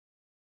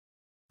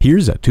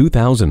Here's a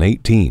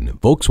 2018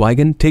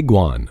 Volkswagen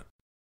Tiguan.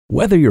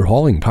 Whether you're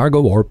hauling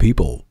cargo or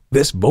people,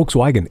 this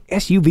Volkswagen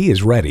SUV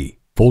is ready.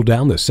 Fold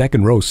down the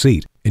second row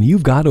seat and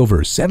you've got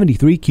over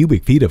 73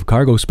 cubic feet of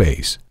cargo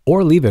space.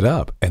 Or leave it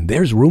up and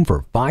there's room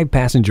for 5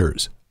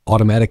 passengers.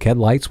 Automatic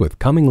headlights with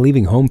coming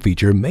leaving home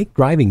feature make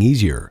driving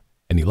easier.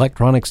 And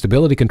electronic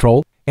stability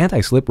control,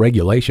 anti-slip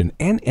regulation,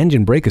 and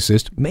engine brake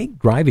assist make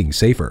driving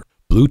safer.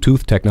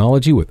 Bluetooth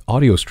technology with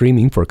audio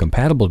streaming for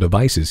compatible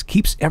devices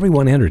keeps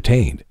everyone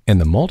entertained, and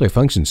the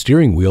multifunction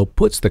steering wheel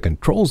puts the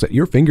controls at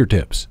your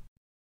fingertips.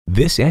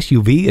 This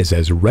SUV is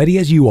as ready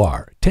as you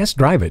are. Test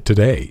drive it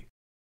today.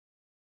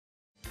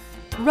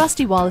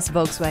 Rusty Wallis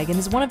Volkswagen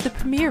is one of the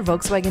premier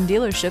Volkswagen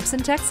dealerships in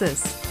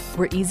Texas.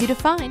 We're easy to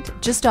find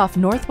just off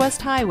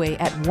Northwest Highway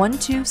at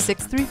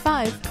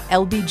 12635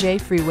 LBJ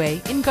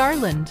Freeway in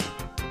Garland.